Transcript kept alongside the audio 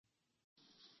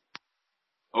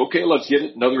Okay, let's get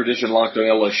it. Another edition of Locked on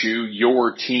LSU,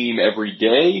 your team every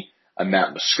day. I'm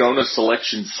Matt Moscona.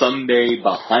 Selection Sunday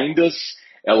behind us.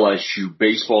 LSU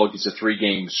baseball gets a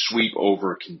 3-game sweep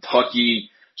over Kentucky.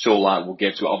 So a lot we'll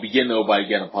get to. I'll begin, though, by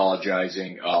again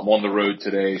apologizing. I'm on the road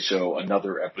today, so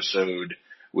another episode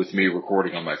with me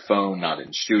recording on my phone, not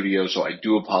in studio. So I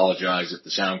do apologize if the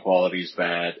sound quality is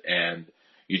bad and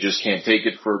you just can't take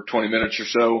it for 20 minutes or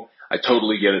so. I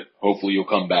totally get it. Hopefully you'll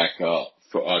come back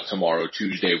tomorrow,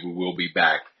 Tuesday. We will be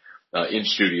back in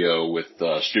studio with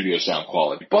studio sound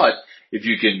quality. But if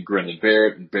you can grin and bear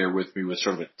it and bear with me with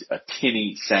sort of a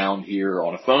tinny sound here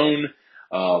on a phone,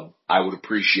 I would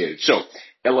appreciate it. So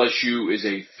LSU is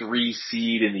a 3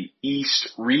 seed in the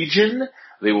East region.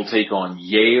 They will take on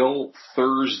Yale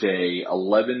Thursday,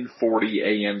 11:40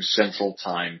 a.m. Central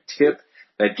Time tip.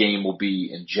 That game will be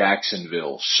in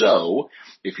Jacksonville. So,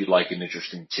 if you'd like an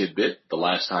interesting tidbit, the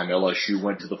last time LSU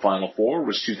went to the Final Four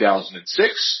was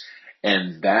 2006,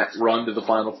 and that run to the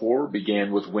Final Four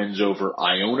began with wins over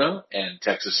Iona and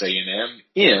Texas A&M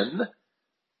in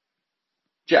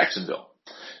Jacksonville.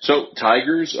 So,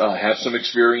 Tigers have some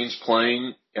experience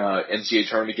playing NCAA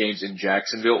tournament games in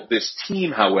Jacksonville. This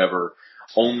team, however,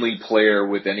 only player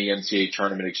with any NCAA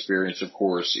tournament experience, of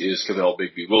course, is Kavell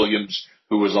Bigby Williams,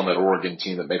 who was on that Oregon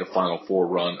team that made a Final Four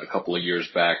run a couple of years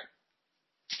back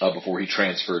before he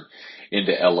transferred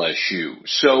into LSU.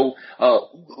 So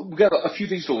we've got a few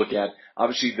things to look at.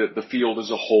 Obviously, the field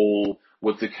as a whole,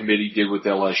 what the committee did with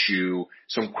LSU,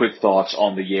 some quick thoughts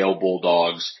on the Yale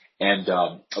Bulldogs, and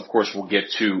of course, we'll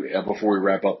get to, before we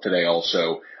wrap up today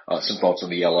also, some thoughts on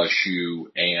the LSU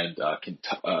and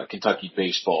Kentucky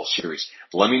baseball series.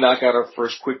 Let me knock out our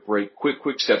first quick break,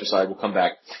 quick step aside. We'll come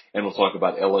back and we'll talk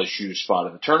about LSU's spot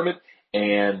in the tournament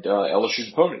and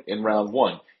LSU's opponent in round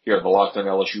 1 here on the Locked on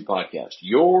LSU podcast.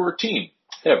 Your team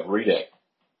every day.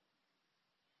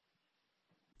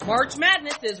 March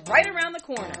Madness is right around the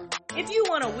corner. If you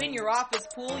want to win your office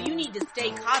pool, you need to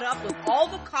stay caught up with all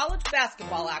the college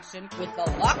basketball action with the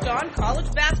Locked On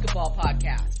College Basketball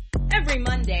Podcast. Every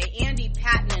Monday, Andy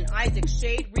Patton and Isaac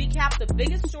Shade recap the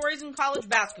biggest stories in college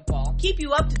basketball, keep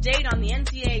you up to date on the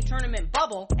NCAA tournament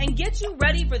bubble, and get you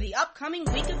ready for the upcoming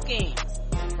week of games.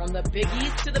 From the Big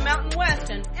East to the Mountain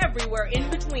West and everywhere in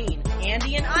between,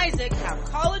 Andy and Isaac have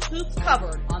college hoops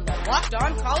covered on the Locked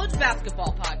On College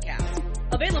Basketball Podcast.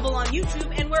 Available on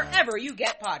YouTube and wherever you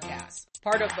get podcasts.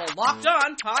 Part of the Locked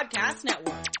On Podcast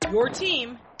Network. Your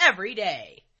team every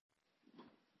day.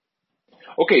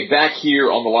 Okay, back here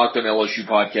on the Locked on LSU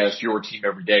podcast, your team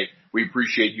every day. We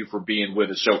appreciate you for being with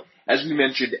us. So, as we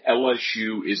mentioned,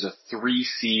 LSU is a 3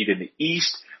 seed in the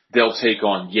East. They'll take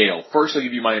on Yale. First, I'll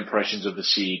give you my impressions of the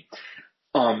seed.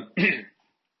 I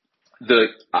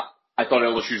thought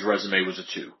LSU's resume was a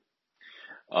 2.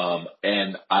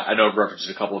 And I know I've referenced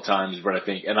it a couple of times, but I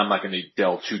think, and I'm not going to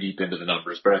delve too deep into the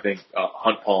numbers, but I think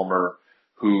Hunt Palmer,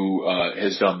 who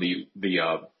has done the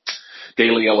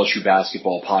Daily LSU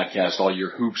Basketball Podcast, All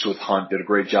Your Hoops with Hunt, did a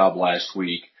great job last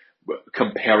week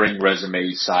comparing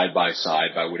resumes side by side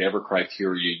by whatever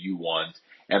criteria you want.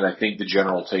 And I think the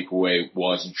general takeaway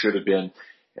was and should have been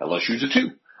LSU's a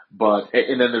 2.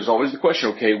 And then there's always the question,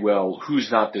 okay, well, who's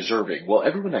not deserving? Well,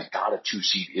 everyone that got a 2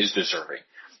 seed is deserving.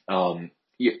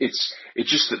 It's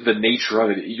just the nature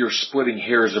of it. You're splitting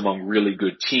hairs among really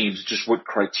good teams. Just what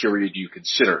criteria do you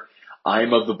consider?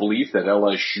 I'm of the belief that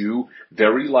LSU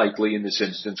very likely in this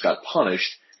instance got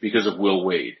punished because of Will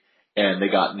Wade, and they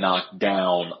got knocked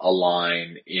down a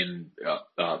line in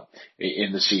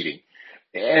the seeding.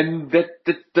 And that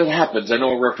happens. I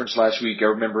know I referenced last week. I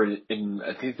remember in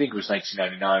I think it was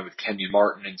 1999 with Kenyon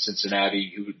Martin in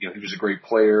Cincinnati. He was a great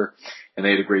player, and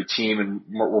they had a great team, and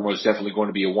were most definitely going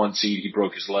to be a 1 seed. He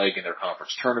broke his leg in their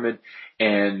conference tournament,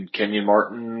 and Kenyon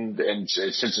Martin and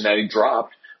Cincinnati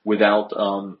dropped without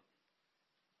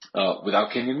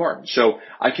Kenyon Martin. So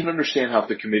I can understand how if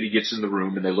the committee gets in the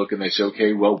room and they look and they say,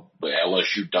 okay, well,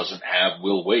 LSU doesn't have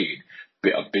Will Wade.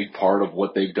 A big part of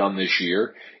what they've done this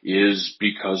year is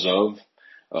because of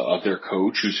their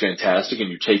coach, who's fantastic, and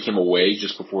you take him away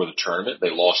just before the tournament. They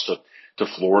lost to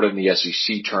Florida in the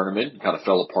SEC tournament and kind of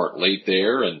fell apart late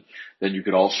there. And then you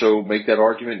could also make that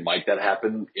argument, might that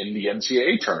happen in the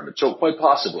NCAA tournament? So quite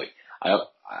possibly.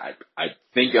 I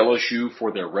think LSU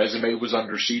for their resume was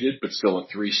underseeded, but still a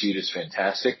 3 seed is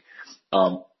fantastic.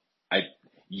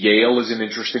 Yale is an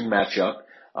interesting matchup.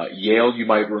 Yale, you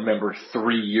might remember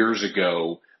 3 years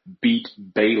ago, beat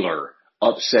Baylor,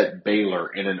 upset Baylor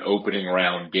in an opening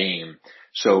round game.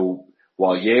 So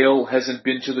while Yale hasn't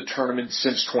been to the tournament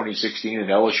since 2016 and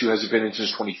LSU hasn't been in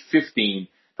since 2015,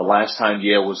 the last time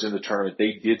Yale was in the tournament,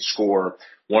 they did score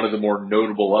one of the more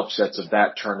notable upsets of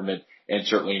that tournament and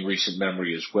certainly in recent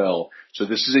memory as well. So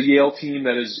this is a Yale team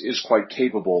that is quite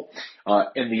capable.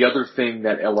 And the other thing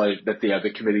that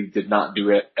the committee did not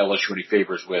do LSU any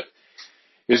favors with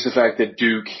is the fact that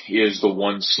Duke is the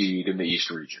 1 seed in the East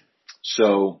region.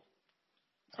 So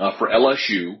for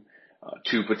LSU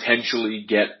to potentially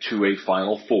get to a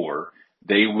Final Four,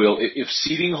 they will, if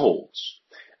seeding holds,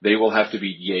 they will have to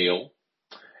beat Yale,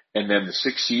 and then the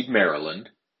 6 seed Maryland,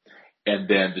 and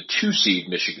then the 2 seed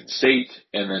Michigan State,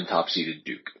 and then top seeded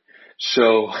Duke.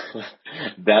 So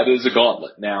that is a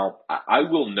gauntlet. Now, I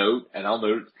will note, and I'll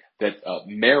note that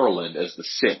Maryland, as the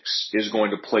 6, is going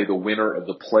to play the winner of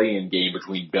the play-in game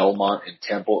between Belmont and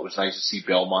Temple. It was nice to see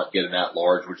Belmont get an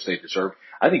at-large, which they deserve.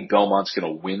 I think Belmont's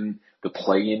going to win the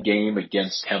play-in game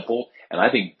against Temple, and I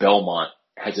think Belmont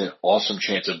has an awesome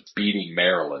chance of beating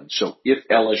Maryland. So if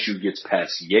LSU gets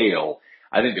past Yale,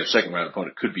 I think their second round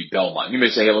opponent could be Belmont. You may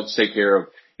say, hey, let's take care of,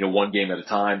 one game at a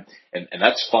time, and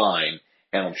that's fine.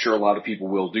 And I'm sure a lot of people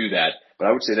will do that. But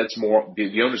I would say that's more,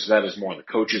 the onus of that is more on the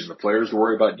coaches and the players to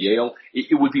worry about. Yale,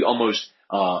 it would be almost,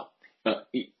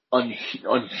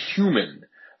 unhuman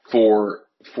for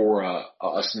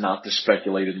us not to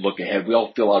speculate and look ahead. We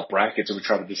all fill out brackets and we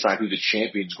try to decide who the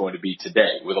champion is going to be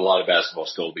today, with a lot of basketball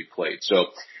still to be played. So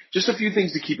just a few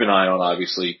things to keep an eye on,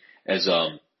 obviously, as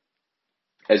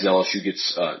LSU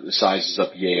gets, sizes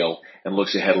up Yale and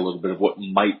looks ahead a little bit of what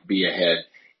might be ahead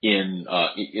in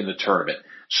the tournament.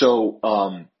 So,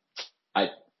 I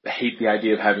hate the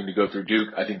idea of having to go through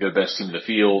Duke. I think they're the best team in the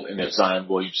field, and if Zion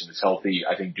Williamson is healthy,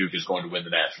 I think Duke is going to win the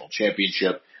national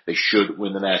championship. They should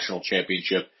win the national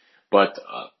championship, but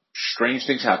strange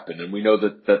things happen, and we know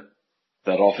that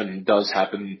often does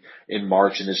happen in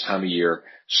March and this time of year.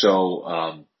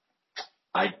 So,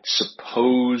 I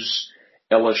suppose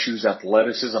LSU's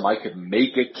athleticism, I could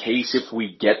make a case if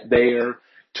we get there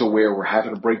to where we're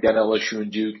having to break down LSU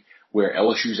and Duke, where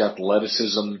LSU's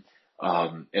athleticism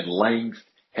and length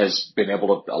has been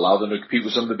able to allow them to compete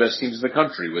with some of the best teams in the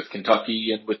country, with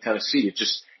Kentucky and with Tennessee.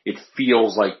 It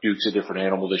feels like Duke's a different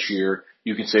animal this year.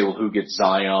 You can say, well, who gets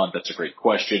Zion? That's a great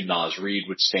question. Naz Reid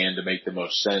would stand to make the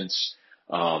most sense.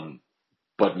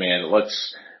 But man,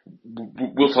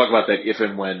 we'll talk about that if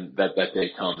and when that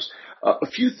day comes. A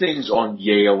few things on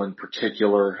Yale in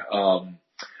particular.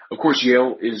 Of course,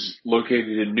 Yale is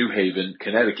located in New Haven,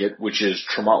 Connecticut, which is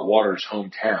Tremont Waters'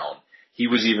 hometown. He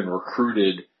was even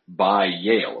recruited by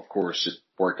Yale. Of course, it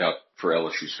worked out for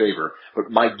LSU's favor.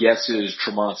 But my guess is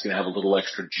Tremont's going to have a little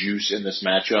extra juice in this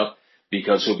matchup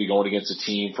because he'll be going against a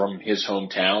team from his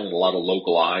hometown, and a lot of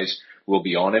local eyes will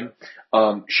be on him.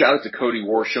 Shout out to Cody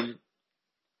Worsham,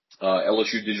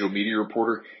 LSU digital media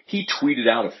reporter. He tweeted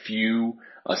out a few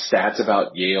stats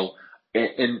about Yale,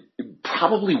 and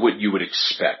probably what you would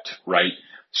expect, right?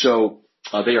 So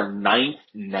they are 9th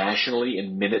nationally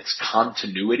in minutes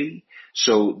continuity.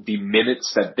 So the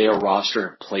minutes that their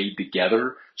roster have played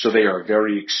together. So they are a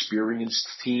very experienced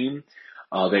team.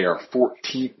 They are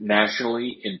 14th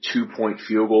nationally in 2-point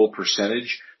field goal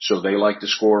percentage. So they like to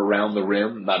score around the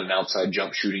rim, not an outside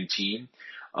jump shooting team.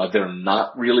 They're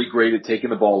not really great at taking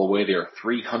the ball away. They are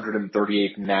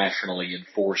 338th nationally in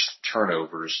forced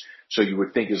turnovers. So you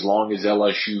would think as long as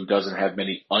LSU doesn't have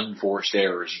many unforced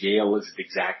errors, Yale is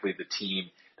exactly the team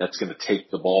that's going to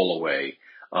take the ball away.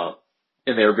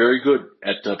 And they're very good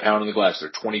at pounding the glass. They're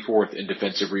 24th in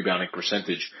defensive rebounding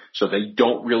percentage. So they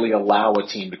don't really allow a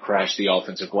team to crash the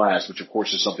offensive glass, which of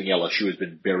course is something LSU has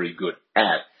been very good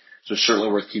at. So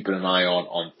certainly worth keeping an eye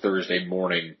on Thursday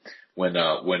morning when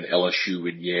LSU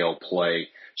and Yale play.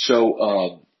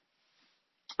 So,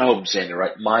 I hope I'm saying it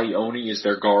right. Maione is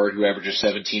their guard who averages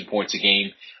 17 points a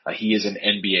game. He is an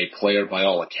NBA player by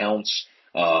all accounts.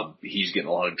 He's getting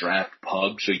a lot of draft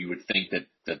pub, so you would think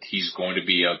that he's going to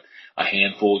be a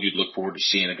handful. You'd look forward to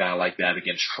seeing a guy like that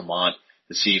against Tremont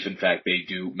to see if in fact they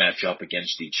do match up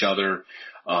against each other.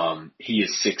 He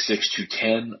is 6'6",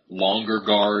 210. Longer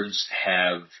guards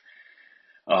have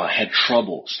had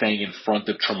trouble staying in front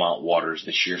of Tremont Waters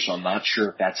this year, so I'm not sure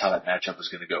if that's how that matchup is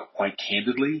going to go. Quite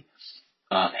candidly,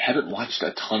 haven't watched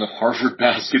a ton of Harvard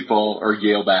basketball or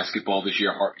Yale basketball this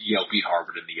year. Yale beat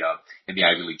Harvard in the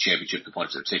Ivy League championship, the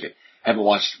punch their ticket. Haven't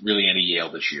watched really any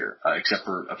Yale this year, except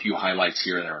for a few highlights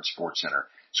here and there on SportsCenter.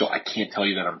 So I can't tell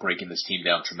you that I'm breaking this team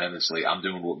down tremendously. I'm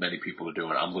doing what many people are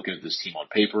doing. I'm looking at this team on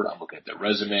paper. I'm looking at their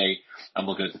resume. I'm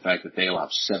looking at the fact that they allow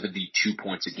 72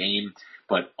 points a game.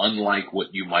 But unlike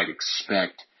what you might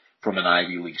expect from an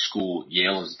Ivy League school,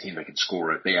 Yale is a team that can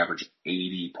score it. They average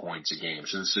 80 points a game.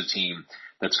 So this is a team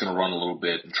that's going to run a little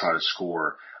bit and try to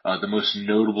score. The most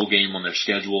notable game on their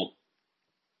schedule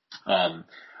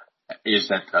is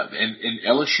that and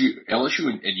LSU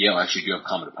and Yale actually do have a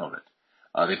common opponent.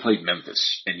 they played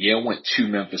Memphis, and Yale went to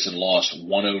Memphis and lost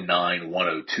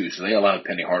 109-102. So they allowed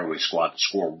Penny Hardaway's squad to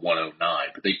score 109,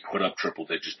 but they put up triple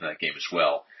digits in that game as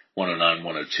well,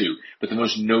 109-102. But the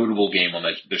most notable game on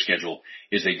their schedule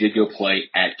is they did go play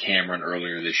at Cameron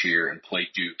earlier this year and play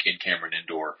Duke in Cameron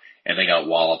Indoor, and they got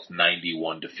walloped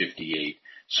 91-58.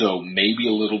 So maybe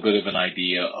a little bit of an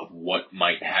idea of what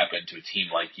might happen to a team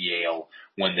like Yale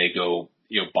when they go,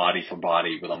 body for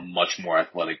body with a much more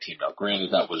athletic team. Now,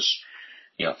 granted, that was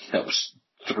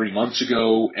 3 months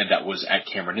ago, and that was at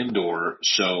Cameron Indoor.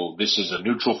 So this is a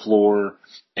neutral floor,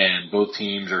 and both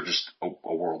teams are just a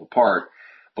world apart.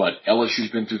 But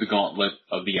LSU's been through the gauntlet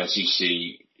of the SEC.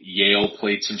 Yale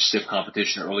played some stiff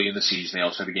competition early in the season. They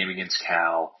also had a game against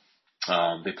Cal.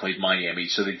 They played Miami,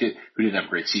 so who didn't have a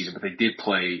great season, but they did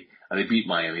play. They beat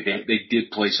Miami. They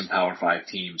did play some Power 5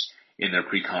 teams in their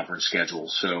pre-conference schedule.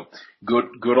 So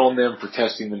good on them for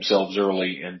testing themselves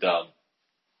early. And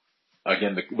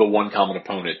again, the one common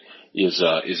opponent is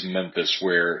Memphis,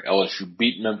 where LSU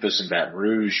beat Memphis in Baton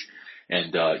Rouge,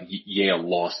 and Yale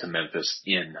lost to Memphis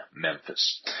in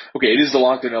Memphis. Okay, it is the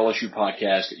Locked On LSU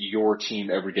podcast, your team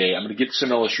every day. I'm going to get some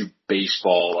LSU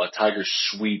baseball. Tigers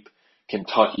sweep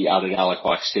Kentucky out at Alex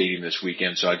Box Stadium this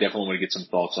weekend, so I definitely want to get some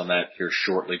thoughts on that here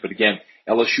shortly. But again,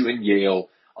 LSU and Yale,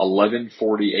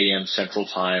 11:40 a.m. Central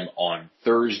Time on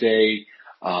Thursday.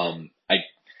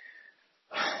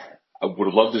 I would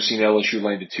have loved to have seen LSU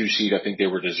land a 2 seed. I think they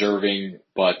were deserving,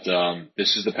 but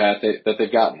this is the path that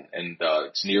they've gotten, and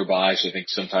it's nearby. So I think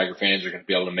some Tiger fans are going to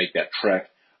be able to make that trek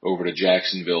over to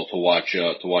Jacksonville to watch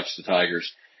the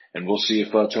Tigers, and we'll see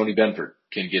if Tony Benford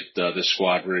can get this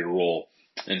squad ready to roll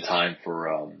in time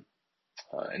for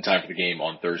the game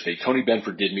on Thursday. Tony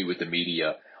Benford did meet with the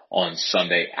media on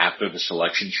Sunday after the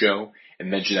selection show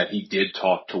and mentioned that he did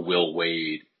talk to Will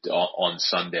Wade on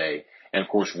Sunday. And of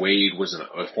course, Wade was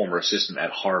a former assistant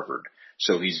at Harvard.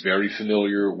 So he's very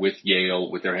familiar with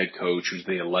Yale, with their head coach, who's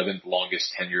the 11th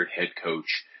longest tenured head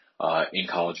coach, in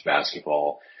college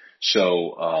basketball.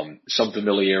 So, some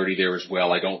familiarity there as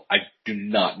well. I do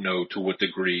not know to what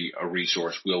degree a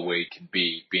resource Will Wade can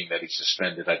be, being that he's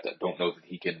suspended. I don't know that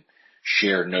he can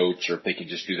share notes or if they can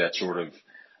just do that sort of,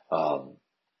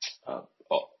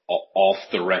 off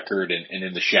the record and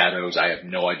in the shadows. I have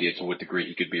no idea to what degree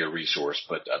he could be a resource,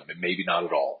 but maybe not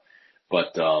at all.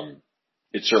 But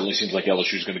it certainly seems like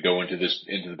LSU is going to go into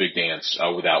the big dance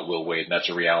without Will Wade, and that's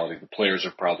a reality the players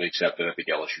have probably accepted. I think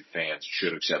LSU fans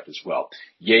should accept as well.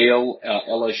 Yale,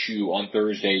 LSU on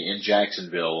Thursday in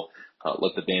Jacksonville.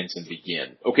 Let the dancing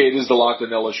begin. Okay, this is the Locked On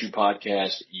LSU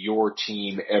podcast, your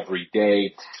team every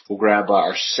day. We'll grab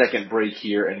our second break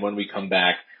here, and when we come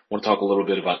back, I want to talk a little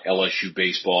bit about LSU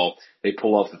baseball. They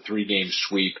pull off the 3-game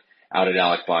sweep out at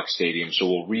Alex Box Stadium. So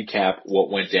we'll recap what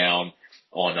went down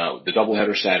on the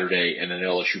doubleheader Saturday, and then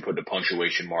LSU put a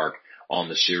punctuation mark on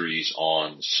the series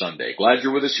on Sunday. Glad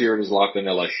you're with us here. It is Locked On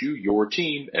LSU, your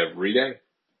team every day.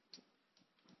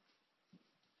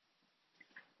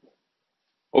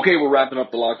 Okay, we're wrapping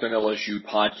up the Locked On LSU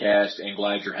podcast, and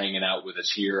glad you're hanging out with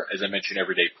us here. As I mention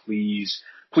every day, please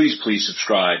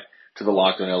subscribe to the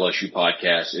Locked On LSU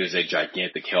podcast. It is a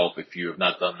gigantic help. If you have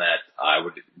not done that, I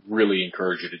would really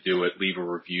encourage you to do it. Leave a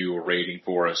review, a rating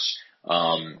for us.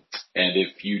 And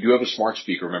if you do have a smart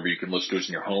speaker, remember you can listen to us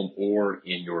in your home or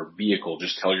in your vehicle.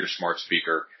 Just tell your smart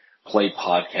speaker, play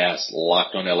podcast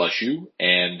Locked On LSU,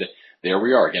 and there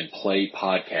we are. Again, play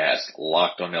podcast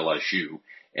Locked On LSU,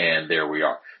 and there we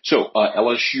are. So,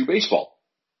 LSU baseball.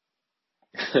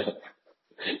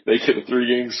 They get a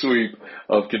 3-game sweep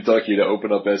of Kentucky to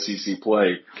open up SEC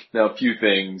play. Now, a few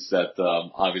things that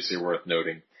obviously are worth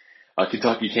noting.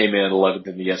 Kentucky came in 11th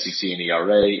in the SEC in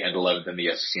ERA and 11th in the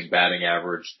SEC in batting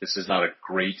average. This is not a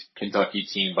great Kentucky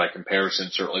team by comparison.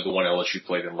 Certainly the one LSU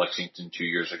played in Lexington 2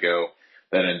 years ago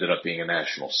that ended up being a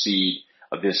national seed.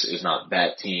 This is not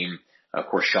that team. Of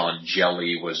course, Sean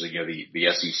Jelly was the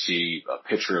SEC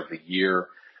pitcher of the year.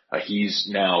 He's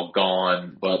now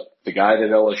gone, but the guy that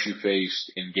LSU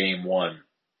faced in game 1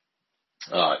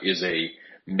 is a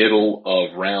middle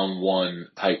of round 1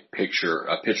 type pitcher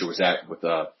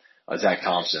with Zach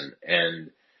Thompson,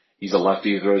 and he's a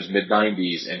lefty who throws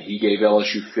mid-90s, and he gave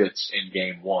LSU fits in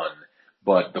game 1.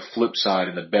 But the flip side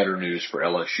and the better news for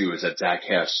LSU is that Zach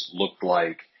Hess looked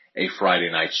like a Friday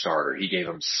night starter. He gave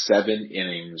them 7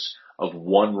 innings of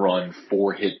 1-run,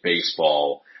 4-hit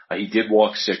baseball. He did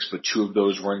walk 6, but 2 of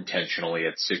those were intentional. He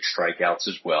had 6 strikeouts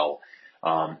as well.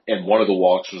 And one of the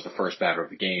walks was the first batter of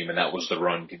the game, and that was the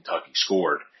run Kentucky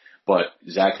scored. But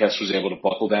Zach Hess was able to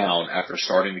buckle down after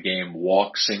starting the game,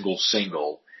 walk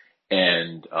single,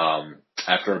 and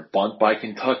after a bunt by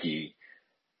Kentucky,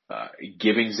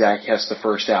 giving Zach Hess the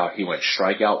first out. He went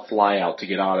strikeout, fly out to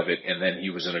get out of it, and then he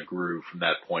was in a groove from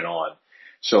that point on.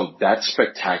 So that's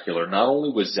spectacular. Not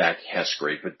only was Zach Hess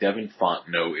great, but Devin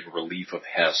Fontenot in relief of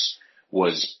Hess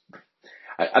was,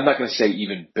 I'm not going to say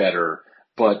even better,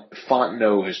 but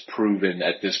Fontenot has proven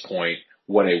at this point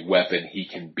what a weapon he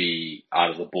can be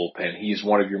out of the bullpen. He's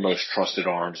one of your most trusted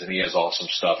arms, and he has awesome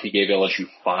stuff. He gave LSU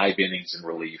 5 innings in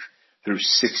relief through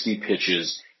 60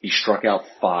 pitches. He struck out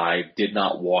 5, did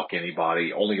not walk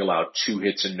anybody, only allowed 2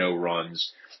 hits and no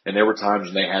runs. And there were times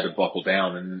when they had to buckle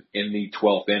down. And in the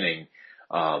 12th inning,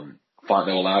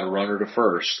 Fontenot allowed a runner to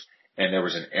first, and there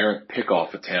was an errant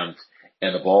pickoff attempt,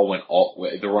 and the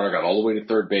runner got all the way to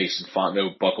third base, and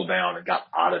Fontenot buckled down and got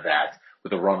out of that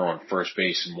with a runner on first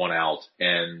base and 1 out.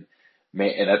 And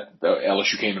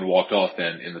LSU came and walked off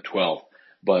then in the 12th.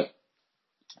 But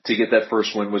to get that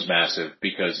first win was massive,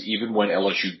 because even when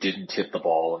LSU didn't hit the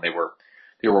ball, and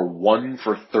they were 1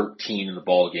 for 13 in the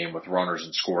ball game with runners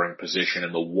in scoring position,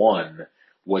 and the one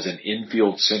was an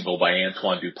infield single by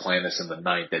Antoine Duplantis in the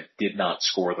 9th that did not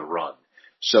score the run.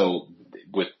 So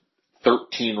with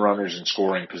 13 runners in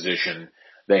scoring position,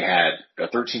 they had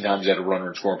 13 times they had a runner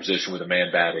in scoring position with a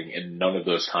man batting, and none of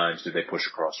those times did they push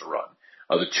across a run.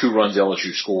 The 2 runs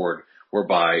LSU scored were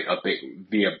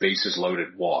via bases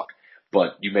loaded walk.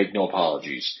 But you make no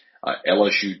apologies.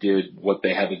 LSU did what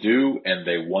they had to do, and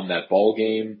they won that ball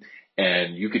game.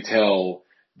 And you could tell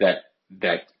that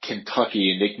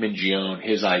Kentucky and Nick Mingione,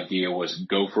 his idea was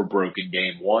go for broke in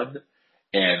game 1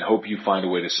 and hope you find a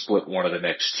way to split one of the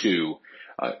next 2.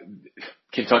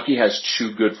 Kentucky has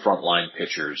 2 good frontline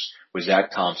pitchers with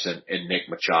Zach Thompson and Nick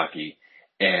Machaki,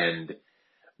 and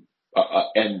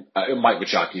Mike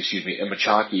Machaki, and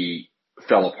Machaki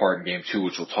fell apart in game 2,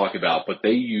 which we'll talk about, but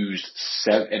they used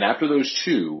 7, and after those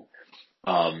two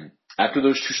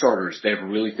starters, they have a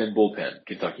really thin bullpen,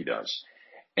 Kentucky does,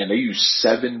 and they used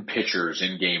 7 pitchers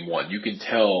in game 1. You can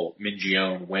tell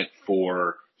Mingione went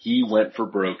for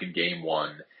broke in game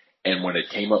 1, and when it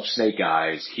came up snake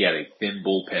eyes, he had a thin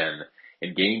bullpen.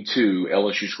 In game 2,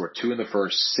 LSU scored 2 in the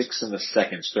first, 6 in the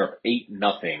second, so they're up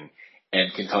 8-0,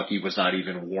 and Kentucky was not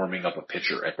even warming up a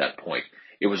pitcher at that point.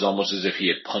 It was almost as if he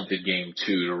had punted game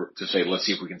 2 to say, let's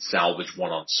see if we can salvage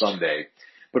one on Sunday.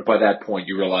 But by that point,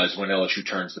 you realize when LSU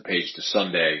turns the page to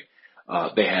Sunday,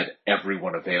 they had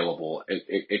everyone available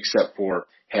except for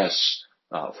Hess,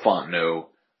 Fontenot,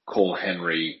 Cole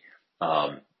Henry.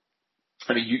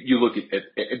 You look at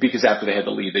it, because after they had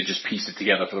the lead, they just pieced it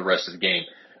together for the rest of the game.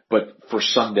 But for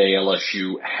Sunday,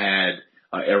 LSU had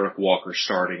Eric Walker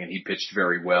starting, and he pitched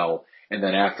very well. And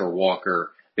then after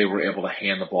Walker, they were able to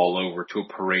hand the ball over to a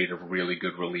parade of really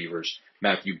good relievers.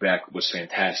 Matthew Beck was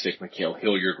fantastic. Mikhail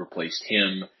Hilliard replaced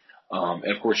him.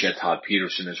 And of course you had Todd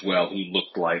Peterson as well, who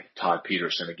looked like Todd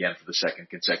Peterson again for the 2nd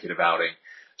consecutive outing.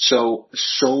 So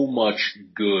much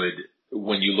good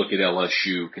when you look at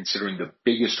LSU, considering the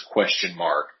biggest question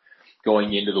mark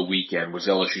going into the weekend was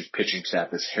LSU's pitching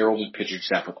staff, this heralded pitching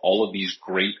staff with all of these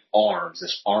great arms,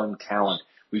 this arm talent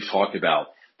we've talked about,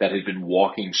 that had been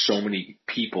walking so many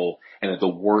people and at the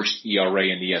worst ERA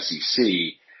in the SEC.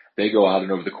 They go out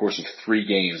and over the course of 3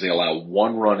 games, they allow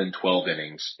 1 run in 12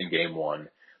 innings in game 1.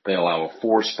 They allow a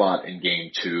 4 spot in game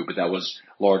 2, but that was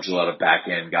largely a lot of back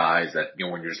end guys that,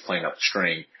 when you're just playing up the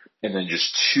string, and then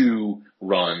just 2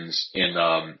 runs in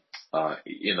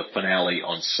the finale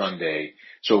on Sunday.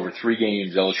 So over 3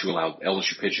 games,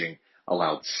 LSU pitching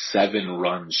allowed 7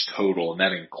 runs total, and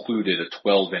that included a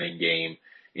 12-inning game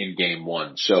in game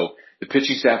 1. So the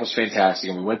pitching staff was fantastic,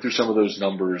 and we went through some of those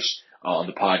numbers on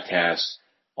the podcast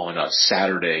on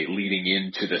Saturday leading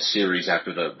into the series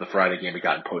after the Friday game had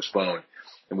gotten postponed.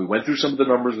 And we went through some of the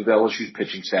numbers with LSU's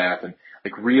pitching staff, and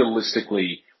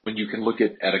realistically, when you can look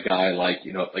at a guy like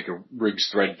a Riggs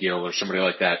Threadgill or somebody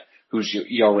like that, whose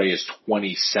ERA is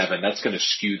 27, that's going to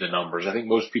skew the numbers. I think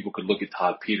most people could look at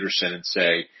Todd Peterson and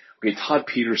say, okay, Todd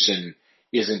Peterson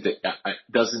isn't the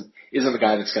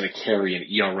guy that's going to carry an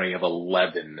ERA of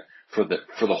 11 for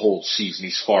the whole season.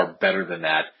 He's far better than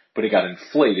that, but it got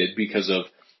inflated because of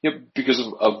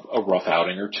a rough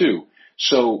outing or 2.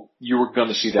 So you were going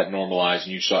to see that normalize,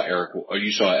 and you saw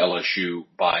LSU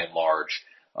by and large.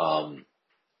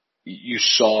 You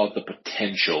saw the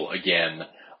potential again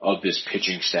of this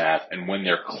pitching staff, and when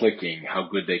they're clicking, how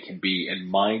good they can be. And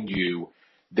mind you,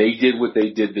 they did what they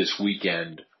did this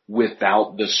weekend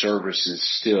without the services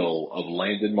still of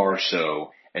Landon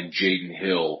Marceau and Jaden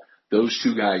Hill. Those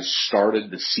 2 guys started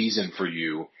the season for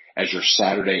you as your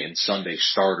Saturday and Sunday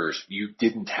starters. You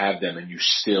didn't have them, and you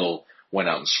still went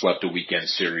out and swept a weekend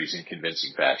series in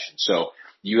convincing fashion. So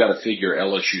you got to figure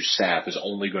LSU staff is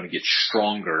only going to get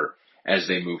stronger as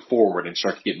they move forward and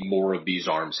start to get more of these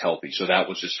arms healthy. So that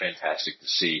was just fantastic to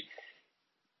see.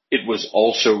 It was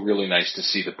also really nice to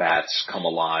see the bats come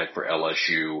alive for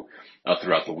LSU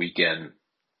throughout the weekend.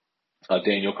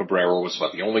 Daniel Cabrera was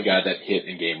about the only guy that hit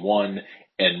in game one,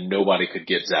 and nobody could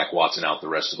get Zach Watson out the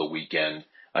rest of the weekend.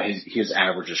 His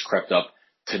average has crept up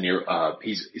to near,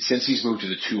 since he's moved to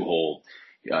the 2-hole,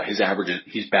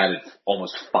 he's batted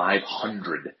almost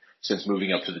 500 since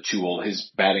moving up to the 2-hole. His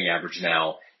batting average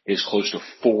now is close to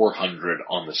 400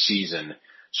 on the season.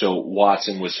 So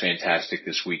Watson was fantastic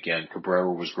this weekend.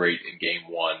 Cabrera was great in game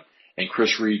one, and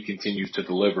Chris Reed continues to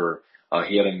deliver.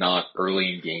 He had a knock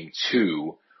early in game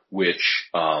two, which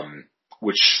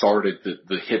started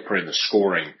the hit parade and the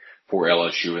scoring for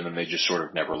LSU, and then they just sort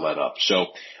of never let up. So,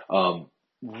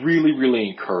 really, really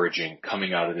encouraging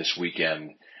coming out of this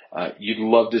weekend. You'd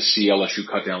love to see LSU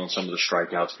cut down on some of the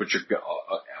strikeouts, but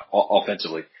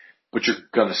offensively, but you're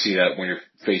going to see that when you're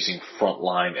facing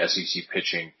frontline SEC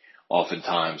pitching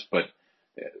oftentimes. But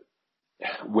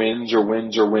wins are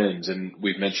wins are wins, and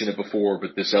we've mentioned it before,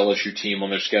 but this LSU team on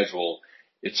their schedule,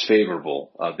 it's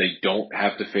favorable. They don't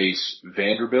have to face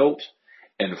Vanderbilt,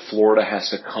 and Florida has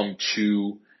to come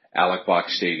to Alex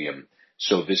Box Stadium.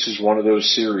 So this is one of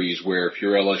those series where if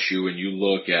you're LSU and you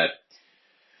look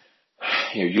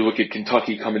at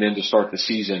Kentucky coming in to start the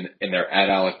season and they're at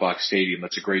Alex Box Stadium,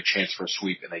 that's a great chance for a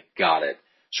sweep, and they got it.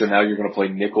 So now you're going to play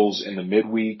Nicholls in the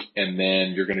midweek, and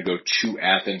then you're going to go to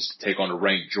Athens to take on a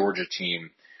ranked Georgia team,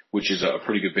 which is a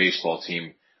pretty good baseball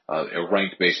team, a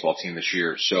ranked baseball team this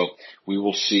year. So we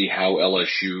will see how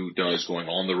LSU does going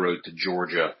on the road to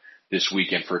Georgia this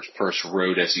weekend for its first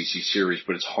road SEC series.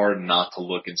 But it's hard not to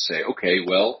look and say, okay,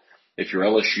 well, if you're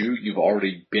LSU, you've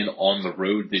already been on the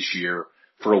road this year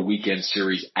for a weekend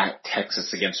series at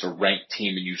Texas against a ranked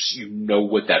team, and you know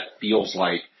what that feels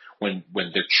like when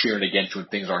they're cheering against you and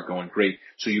things aren't going great.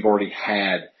 So you've already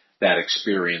had that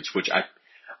experience, which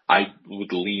I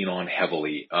would lean on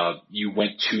heavily. You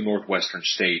went to Northwestern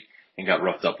State and got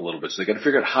roughed up a little bit, so they got to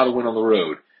figure out how to win on the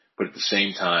road. But at the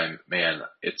same time, man,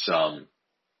 it's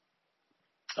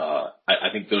I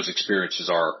think those experiences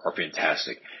are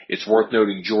fantastic. It's worth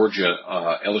noting Georgia,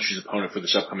 LSU's opponent for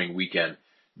this upcoming weekend.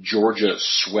 Georgia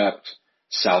swept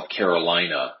South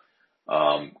Carolina,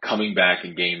 coming back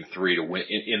in game three to win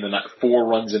in the 4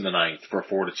 runs in the ninth for a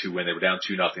 4-2 win. They were down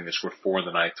 2-0. They scored 4 in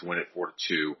the ninth to win it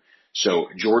 4-2. So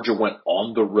Georgia went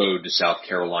on the road to South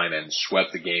Carolina and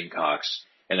swept the Gamecocks.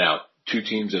 And now 2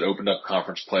 teams that opened up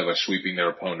conference play by sweeping their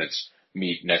opponents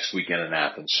meet next weekend in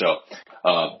Athens. So,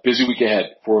 busy week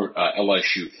ahead for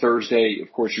LSU. Thursday,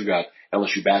 of course, you got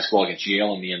LSU basketball against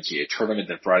Yale in the NCAA tournament.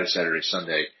 Then Friday, Saturday,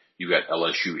 Sunday, you got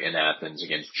LSU in Athens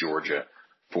against Georgia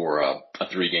for a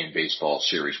 3-game baseball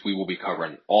series. We will be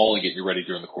covering all and getting you ready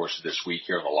during the course of this week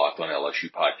here on the Locked On LSU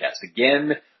podcast.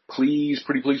 Again, please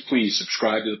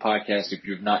subscribe to the podcast. If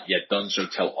you have not yet done so,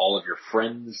 tell all of your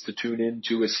friends to tune in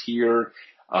to us here.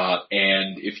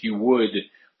 And if you would,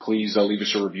 please leave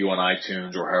us a review on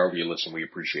iTunes or however you listen. We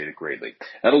appreciate it greatly.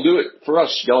 That'll do it for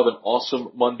us. Y'all have an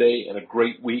awesome Monday and a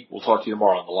great week. We'll talk to you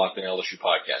tomorrow on the Locked On LSU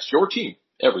podcast. Your team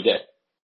every day.